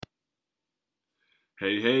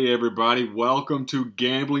Hey, everybody. Welcome to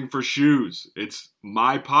Gambling for Shoes. It's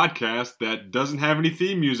my podcast that doesn't have any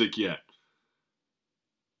theme music yet.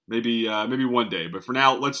 Maybe one day, but for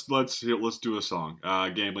now, let's do a song.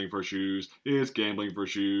 Gambling for Shoes. It's gambling for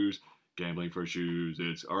shoes. Gambling for shoes.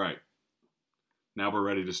 It's all right. Now we're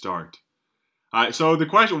ready to start. All right, so the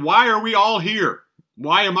question, why are we all here?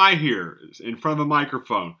 Why am I here in front of a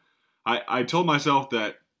microphone? I told myself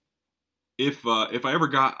that if I ever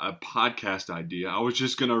got a podcast idea, I was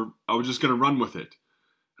just gonna run with it.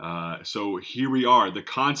 So here we are. The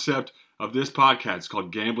concept of this podcast is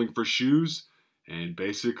called Gambling for Shoes, and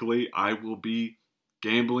basically I will be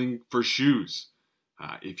gambling for shoes.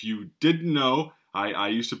 If you didn't know, I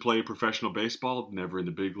used to play professional baseball, never in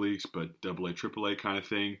the big leagues, but AA, AAA kind of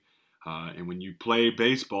thing. And when you play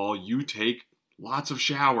baseball, you take lots of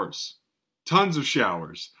showers, tons of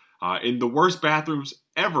showers. In the worst bathrooms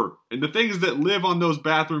ever. And the things that live on those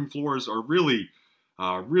bathroom floors are really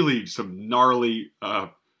some gnarly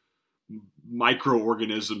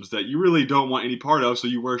microorganisms that you really don't want any part of, so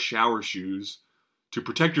you wear shower shoes to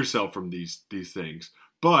protect yourself from these things.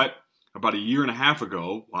 But about a year and a half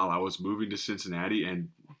ago, while I was moving to Cincinnati and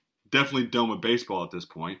definitely done with baseball at this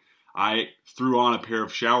point, I threw on a pair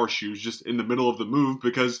of shower shoes just in the middle of the move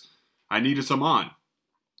because I needed some on.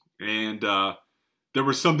 And there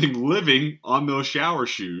was something living on those shower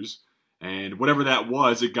shoes, and whatever that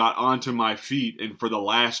was, it got onto my feet, and for the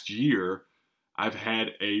last year, I've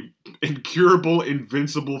had a incurable,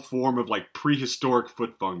 invincible form of like prehistoric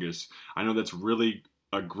foot fungus. I know that's really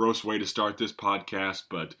a gross way to start this podcast,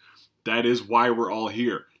 but that is why we're all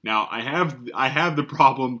here. Now, I have the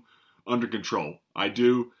problem under control. I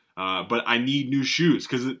do, but I need new shoes,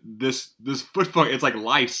 because this foot fungus, it's like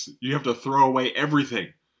lice. You have to throw away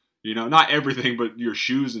everything. You know, not everything, but your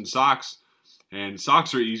shoes and socks. And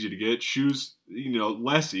socks are easy to get. Shoes,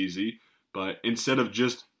 less easy. But instead of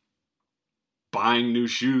just buying new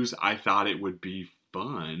shoes, I thought it would be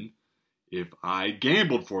fun if I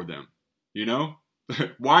gambled for them.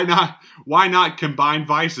 Why not combine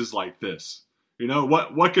vices like this?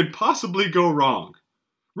 What could possibly go wrong?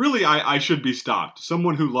 Really, I should be stopped.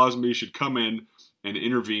 Someone who loves me should come in and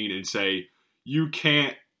intervene and say, you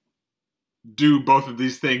can't do both of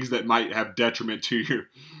these things that might have detriment to your,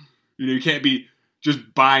 you can't be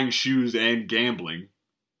just buying shoes and gambling.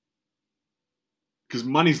 Because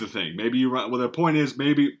money's the thing. Maybe the point is,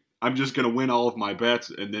 maybe I'm just going to win all of my bets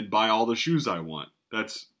and then buy all the shoes I want.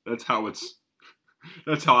 That's how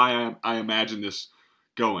I imagine this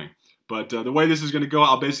going. But the way this is going to go,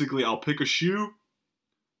 I'll pick a shoe,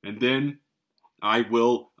 and then I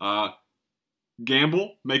will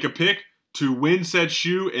gamble, make a pick to win said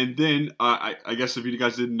shoe, and then, I guess if you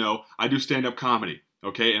guys didn't know, I do stand-up comedy,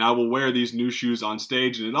 okay? And I will wear these new shoes on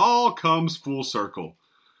stage, and it all comes full circle.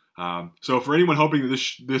 So for anyone hoping that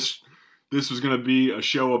this was going to be a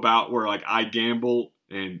show about where, like, I gamble,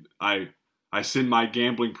 and I send my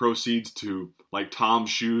gambling proceeds to, like, Tom's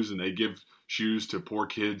Shoes, and they give shoes to poor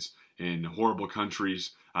kids in horrible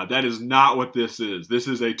countries, that is not what this is. This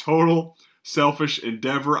is a total selfish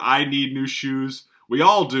endeavor. I need new shoes. We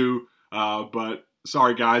all do. But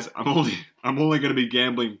sorry guys, I'm only going to be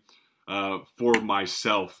gambling for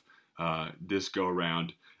myself this go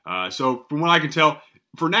around. So from what I can tell,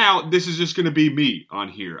 for now, this is just going to be me on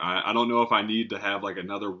here. I don't know if I need to have like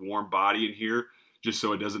another warm body in here just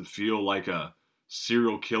so it doesn't feel like a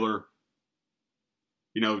serial killer,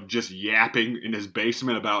 just yapping in his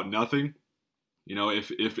basement about nothing.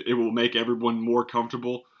 If it will make everyone more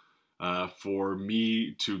comfortable for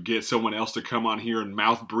me to get someone else to come on here and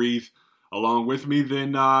mouth breathe along with me,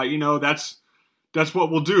 then, that's what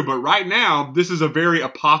we'll do. But right now, this is a very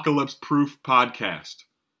apocalypse-proof podcast.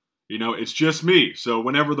 It's just me. So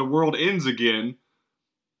whenever the world ends again,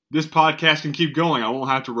 this podcast can keep going. I won't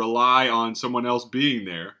have to rely on someone else being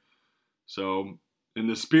there. So in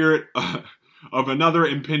the spirit of another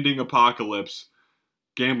impending apocalypse,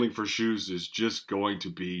 Gambling for Shoes is just going to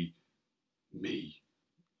be me.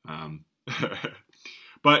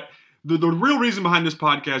 But the real reason behind this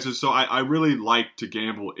podcast is so I really like to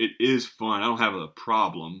gamble. It is fun. I don't have a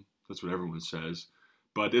problem. That's what everyone says.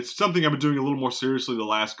 But it's something I've been doing a little more seriously the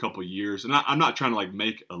last couple of years. And I'm not trying to like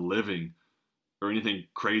make a living or anything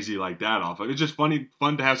crazy like that off of it. It's just fun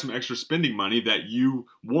to have some extra spending money that you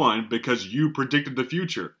won because you predicted the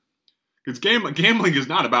future. Because gambling is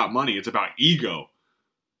not about money. It's about ego.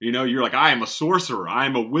 You're like, I am a sorcerer. I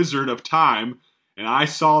am a wizard of time. And I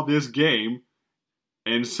saw this game.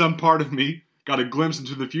 And some part of me got a glimpse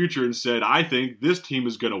into the future and said, I think this team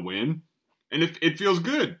is going to win. And it feels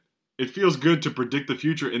good. It feels good to predict the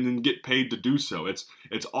future and then get paid to do so. It's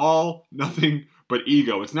all nothing but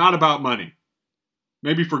ego. It's not about money.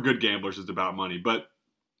 Maybe for good gamblers it's about money, but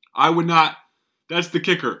I would not, that's the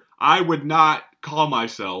kicker. I would not call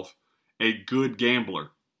myself a good gambler.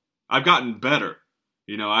 I've gotten better.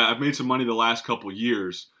 I've made some money the last couple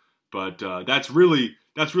years, but that's really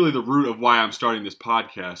the root of why I'm starting this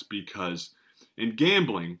podcast, because in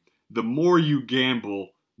gambling, the more you gamble,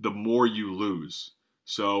 the more you lose.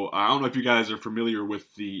 So I don't know if you guys are familiar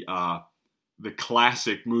with the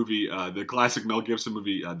classic movie, the classic Mel Gibson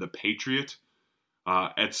movie, The Patriot.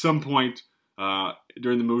 At some point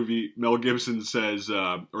during the movie, Mel Gibson says,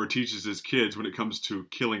 or teaches his kids when it comes to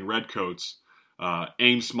killing redcoats,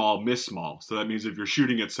 aim small, miss small. So that means if you're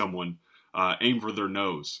shooting at someone, aim for their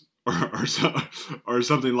nose or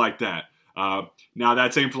something like that. Now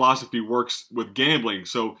that same philosophy works with gambling.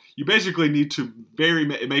 So you basically need to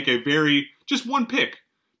just one pick.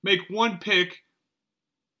 Make one pick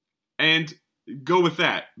and go with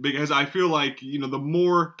that. Because I feel like, the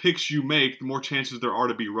more picks you make, the more chances there are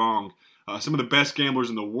to be wrong. Some of the best gamblers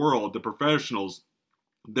in the world, the professionals,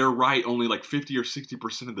 they're right only like 50 or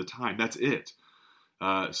 60% of the time. That's it.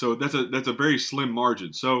 So that's a very slim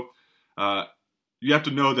margin. So you have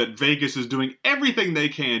to know that Vegas is doing everything they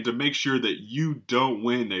can to make sure that you don't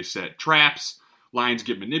win. They set traps, lines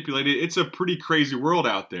get manipulated. It's a pretty crazy world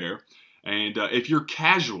out there. And if you're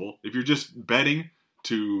casual, if you're just betting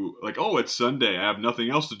to like, oh, it's Sunday, I have nothing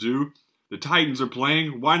else to do, the Titans are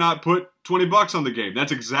playing, why not put $20 on the game?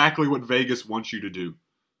 That's exactly what Vegas wants you to do.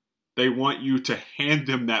 They want you to hand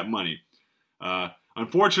them that money.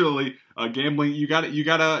 Unfortunately, gambling, you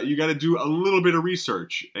gotta do a little bit of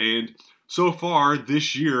research. And so far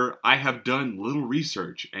this year, I have done little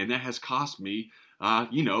research, and that has cost me,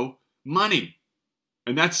 money,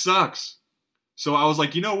 and that sucks. So I was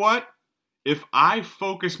like, you know what? If I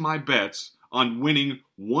focus my bets on winning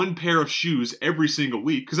one pair of shoes every single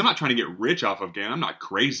week, because I'm not trying to get rich off of gambling, I'm not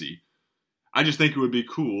crazy. I just think it would be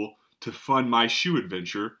cool to fund my shoe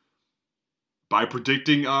adventure by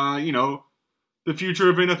predicting, the future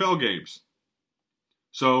of NFL games.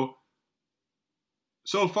 So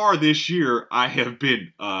far this year, I have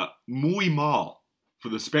been muy mal for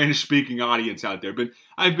the Spanish-speaking audience out there. But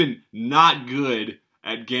I've been not good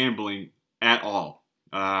at gambling at all,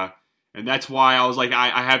 and that's why I was like,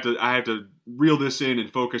 I have to reel this in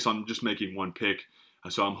and focus on just making one pick.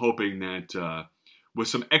 So I'm hoping that with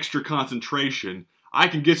some extra concentration, I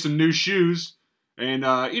can get some new shoes and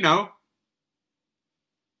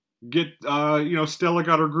get Stella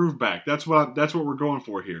got her groove back. That's what we're going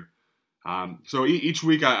for here. So each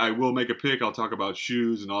week I will make a pick. I'll talk about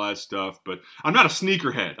shoes and all that stuff, but I'm not a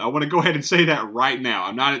sneakerhead. I want to go ahead and say that right now.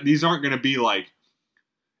 I'm not. These aren't going to be like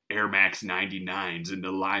Air Max 99s in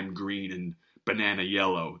the lime green and banana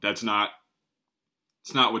yellow. It's not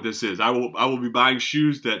what this is. I will be buying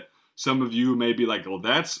shoes that some of you may be like, well,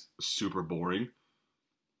 that's super boring.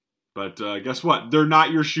 But guess what? They're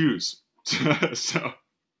not your shoes. So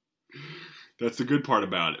that's the good part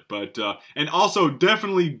about it. But and also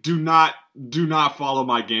definitely do not follow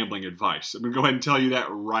my gambling advice. I'm gonna go ahead and tell you that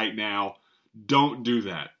right now. Don't do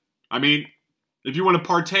that. I mean, if you want to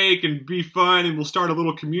partake and be fun, and we'll start a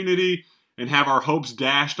little community and have our hopes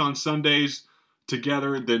dashed on Sundays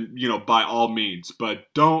together, then by all means. But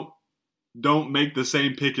don't make the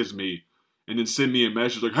same pick as me and then send me a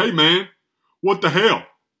message like, "Hey man, what the hell?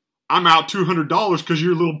 I'm out $200 because of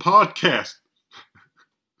your little podcast."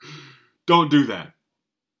 Don't do that.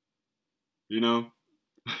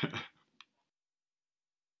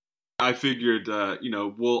 I figured,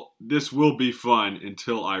 this will be fun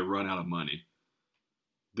until I run out of money.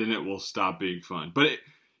 Then it will stop being fun. But,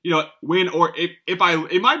 win or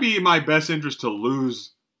it might be in my best interest to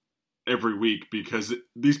lose every week, because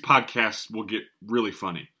these podcasts will get really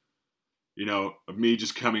funny. Of me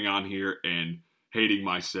just coming on here and hating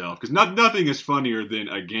myself. Because nothing is funnier than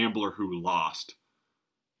a gambler who lost.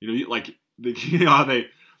 How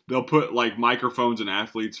they'll put like microphones in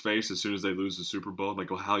athletes' face as soon as they lose the Super Bowl. Like,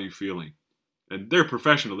 well, how are you feeling? And they're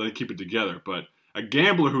professional; they keep it together. But a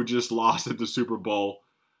gambler who just lost at the Super Bowl,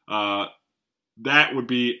 that would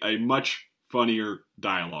be a much funnier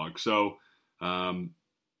dialogue. So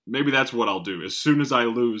maybe that's what I'll do. As soon as I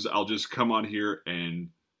lose, I'll just come on here and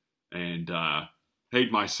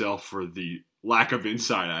hate myself for the lack of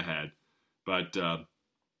insight I had. But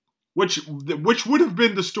which would have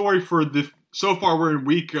been the story for so far we're in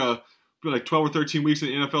week like 12 or 13 weeks in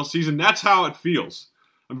the NFL season. That's how it feels.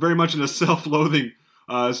 I'm very much in a self-loathing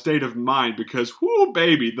state of mind because, whoo,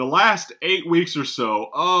 baby, the last 8 weeks or so,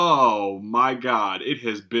 oh my God, it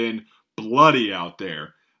has been bloody out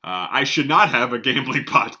there. I should not have a gambling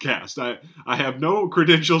podcast. I have no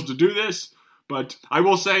credentials to do this, but I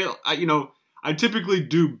will say, I typically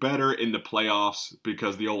do better in the playoffs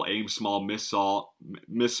because the old aim small, miss small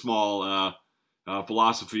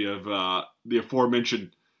philosophy of the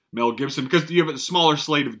aforementioned Mel Gibson, because you have a smaller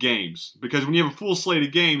slate of games. Because when you have a full slate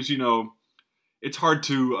of games, it's hard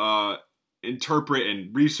to interpret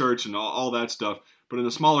and research and all that stuff. But in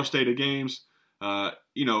a smaller slate of games,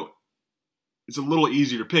 it's a little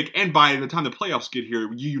easier to pick. And by the time the playoffs get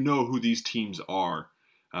here, you know who these teams are.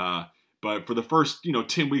 But for the first,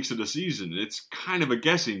 10 weeks of the season, it's kind of a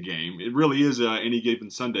guessing game. It really is any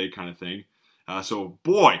given Sunday kind of thing. So,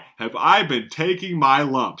 boy, have I been taking my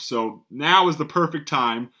lumps. So now is the perfect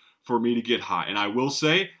time for me to get hot. And I will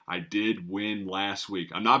say, I did win last week.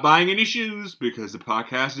 I'm not buying any shoes because the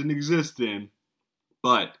podcast didn't exist then.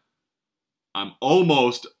 But I'm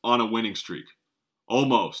almost on a winning streak.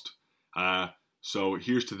 Almost. So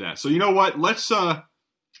here's to that. So you know what? Let's, since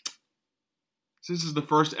this is the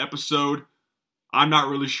first episode, I'm not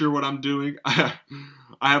really sure what I'm doing. I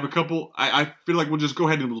have a couple. I feel like we'll just go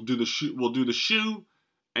ahead and we'll do the shoe. We'll do the shoe,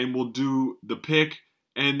 and we'll do the pick,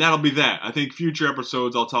 and that'll be that. I think future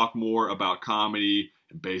episodes I'll talk more about comedy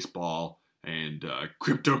and baseball and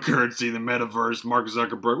cryptocurrency, the metaverse, Mark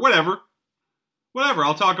Zuckerberg, whatever.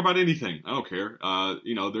 I'll talk about anything. I don't care.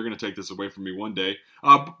 They're going to take this away from me one day.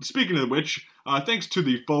 Speaking of which, thanks to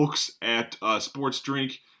the folks at Sports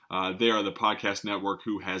Drink. They are the podcast network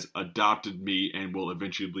who has adopted me and will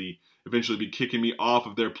eventually be kicking me off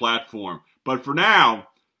of their platform. But for now,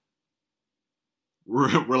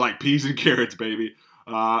 we're like peas and carrots, baby.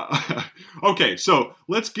 Okay, so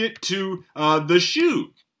let's get to the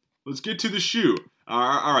shoe.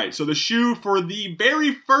 All right, so the shoe for the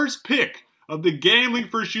very first pick of the Gambling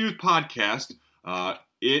for Shoes podcast,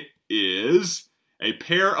 it is a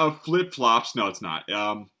pair of flip-flops. No, it's not.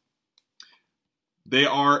 I'm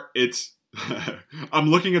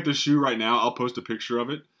looking at the shoe right now. I'll post a picture of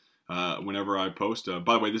it whenever I post.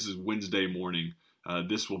 By the way, this is Wednesday morning.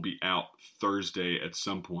 This will be out Thursday at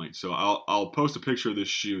some point. So I'll post a picture of this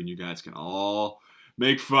shoe and you guys can all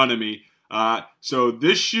make fun of me. So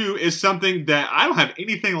this shoe is something that I don't have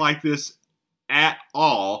anything like this at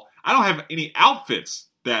all. I don't have any outfits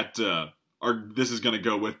that this is going to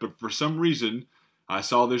go with, but for some reason I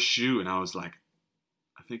saw this shoe and I was like,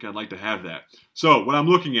 I think I'd like to have that. So what I'm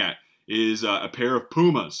looking at is a pair of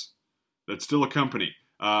Pumas that's still a company.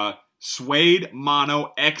 Suede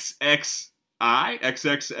Mono XXI,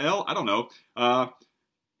 XXL, I don't know.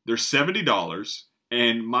 They're $70,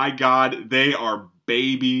 and my God, they are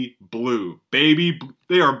baby blue.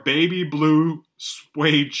 They are baby blue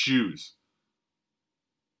suede shoes.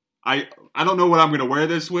 I don't know what I'm going to wear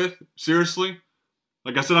this with, seriously.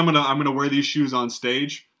 Like I said, I'm gonna wear these shoes on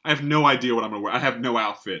stage. I have no idea what I'm going to wear. I have no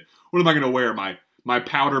outfit. What am I going to wear? My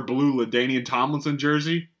powder blue LaDainian Tomlinson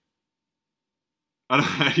jersey? What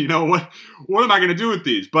am I going to do with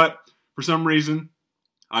these? But for some reason,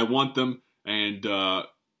 I want them. And,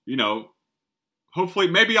 hopefully,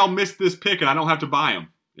 maybe I'll miss this pick and I don't have to buy them.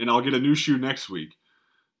 And I'll get a new shoe next week.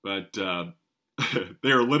 But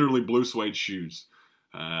they are literally blue suede shoes.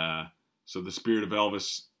 So the spirit of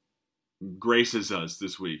Elvis graces us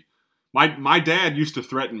this week. My dad used to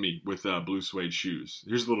threaten me with blue suede shoes.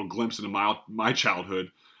 Here's a little glimpse into my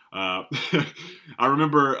childhood. I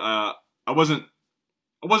remember I wasn't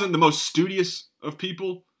the most studious of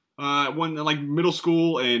people when like middle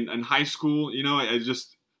school and high school.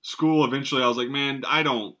 School. Eventually, I was like, man, I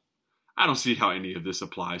don't see how any of this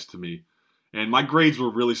applies to me. And my grades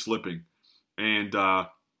were really slipping. And I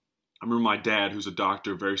remember my dad, who's a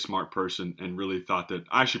doctor, very smart person, and really thought that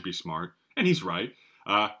I should be smart. And he's right.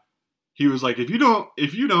 He was like, if you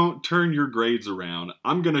don't turn your grades around,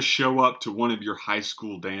 I'm going to show up to one of your high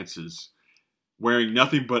school dances wearing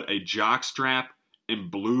nothing but a jock strap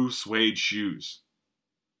and blue suede shoes.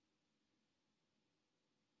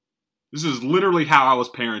 This is literally how I was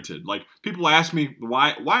parented. Like, people ask me,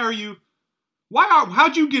 how'd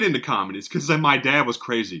you get into comedy? It's because my dad was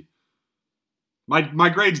crazy. My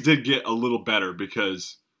grades did get a little better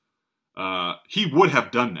because he would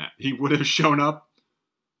have done that. He would have shown up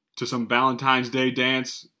to some Valentine's Day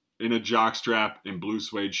dance in a jockstrap and blue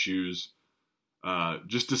suede shoes,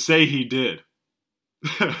 just to say he did.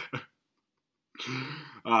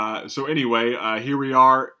 So anyway, here we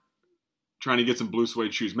are trying to get some blue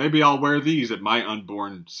suede shoes. Maybe I'll wear these at my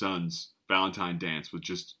unborn son's Valentine dance with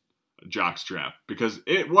just a jockstrap, because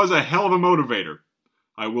it was a hell of a motivator,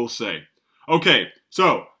 I will say. Okay,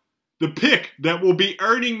 so the pick that will be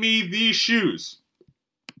earning me these shoes.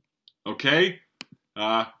 Okay?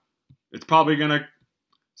 It's probably gonna,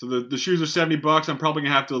 so the shoes are $70. I'm probably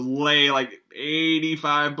gonna have to lay like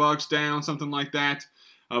 $85 down, something like that.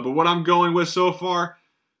 But what I'm going with so far,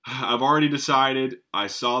 I've already decided. I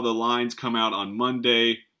saw the lines come out on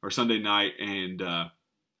Monday or Sunday night, and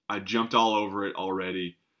I jumped all over it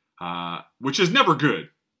already, which is never good.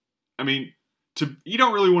 I mean, you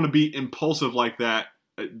don't really want to be impulsive like that.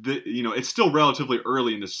 It's still relatively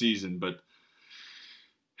early in the season, but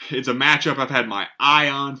it's a matchup I've had my eye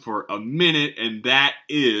on for a minute, and that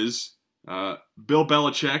is Bill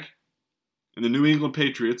Belichick and the New England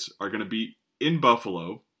Patriots are going to be in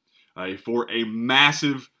Buffalo for a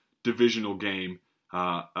massive divisional game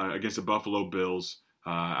against the Buffalo Bills.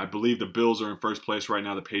 I believe the Bills are in first place right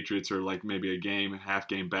now. The Patriots are like maybe a half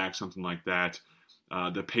game back, something like that.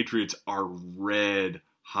 The Patriots are red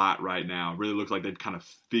hot right now. Really look like they've kind of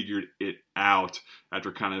figured it out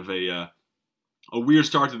after kind of a weird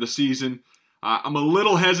start to the season. I'm a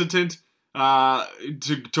little hesitant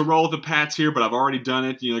to roll with the Pats here, but I've already done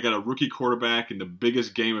it. You know, got a rookie quarterback in the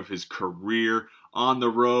biggest game of his career on the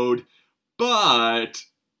road, but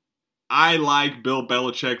I like Bill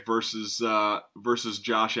Belichick versus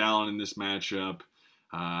Josh Allen in this matchup.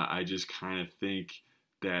 I just kind of think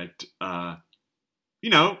that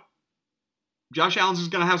Josh Allen's is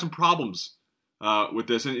going to have some problems with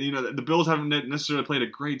this, and the Bills haven't necessarily played a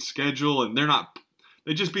great schedule, and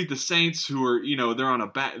they just beat the Saints, who are they're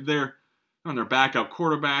on their backup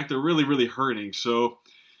quarterback. They're really, really hurting. So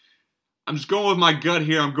I'm just going with my gut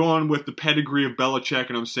here. I'm going with the pedigree of Belichick,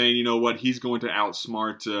 and I'm saying, you know what, he's going to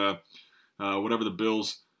outsmart whatever the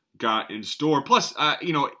Bills got in store. Plus,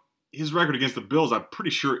 his record against the Bills, I'm pretty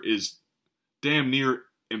sure, is damn near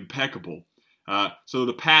impeccable. So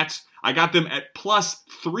the Pats, I got them at plus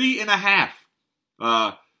 3.5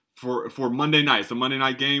 for Monday night. It's the Monday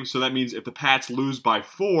night game, so that means if the Pats lose by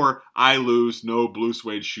 4, I lose. No blue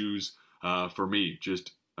suede shoes for me.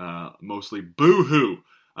 Just mostly boo-hoo.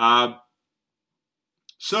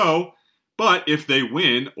 But if they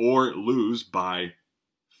win or lose by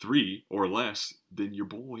 3 or less, then your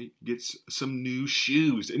boy gets some new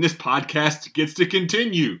shoes, and this podcast gets to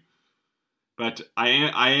continue. But I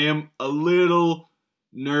am a little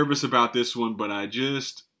nervous about this one, but I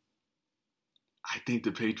think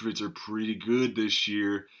the Patriots are pretty good this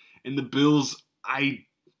year, and the Bills, I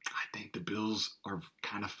think the Bills are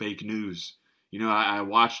kind of fake news. I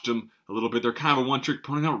watched them a little bit. They're kind of a one-trick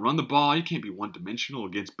pony. They don't run the ball. You can't be one-dimensional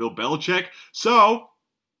against Bill Belichick. So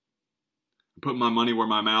I'm putting my money where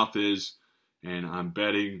my mouth is, and I'm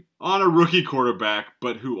betting on a rookie quarterback,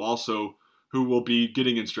 but who will be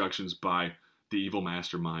getting instructions by the evil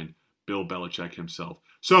mastermind, Bill Belichick himself.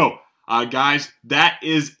 So, guys, that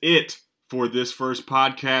is it for this first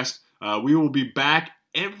podcast. We will be back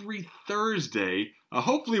every Thursday,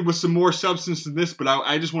 hopefully with some more substance than this, but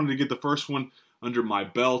I just wanted to get the first one under my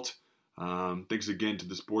belt. Thanks again to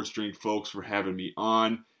the Sports Drink folks for having me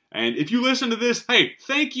on. And if you listen to this, hey,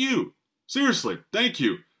 thank you. Seriously, thank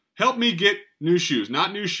you. Help me get new shoes.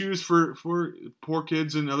 Not new shoes for poor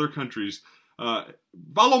kids in other countries.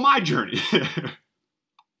 Follow my journey.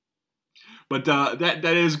 But that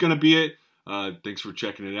is going to be it. Thanks for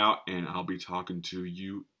checking it out, and I'll be talking to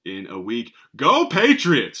you in a week. Go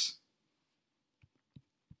Patriots!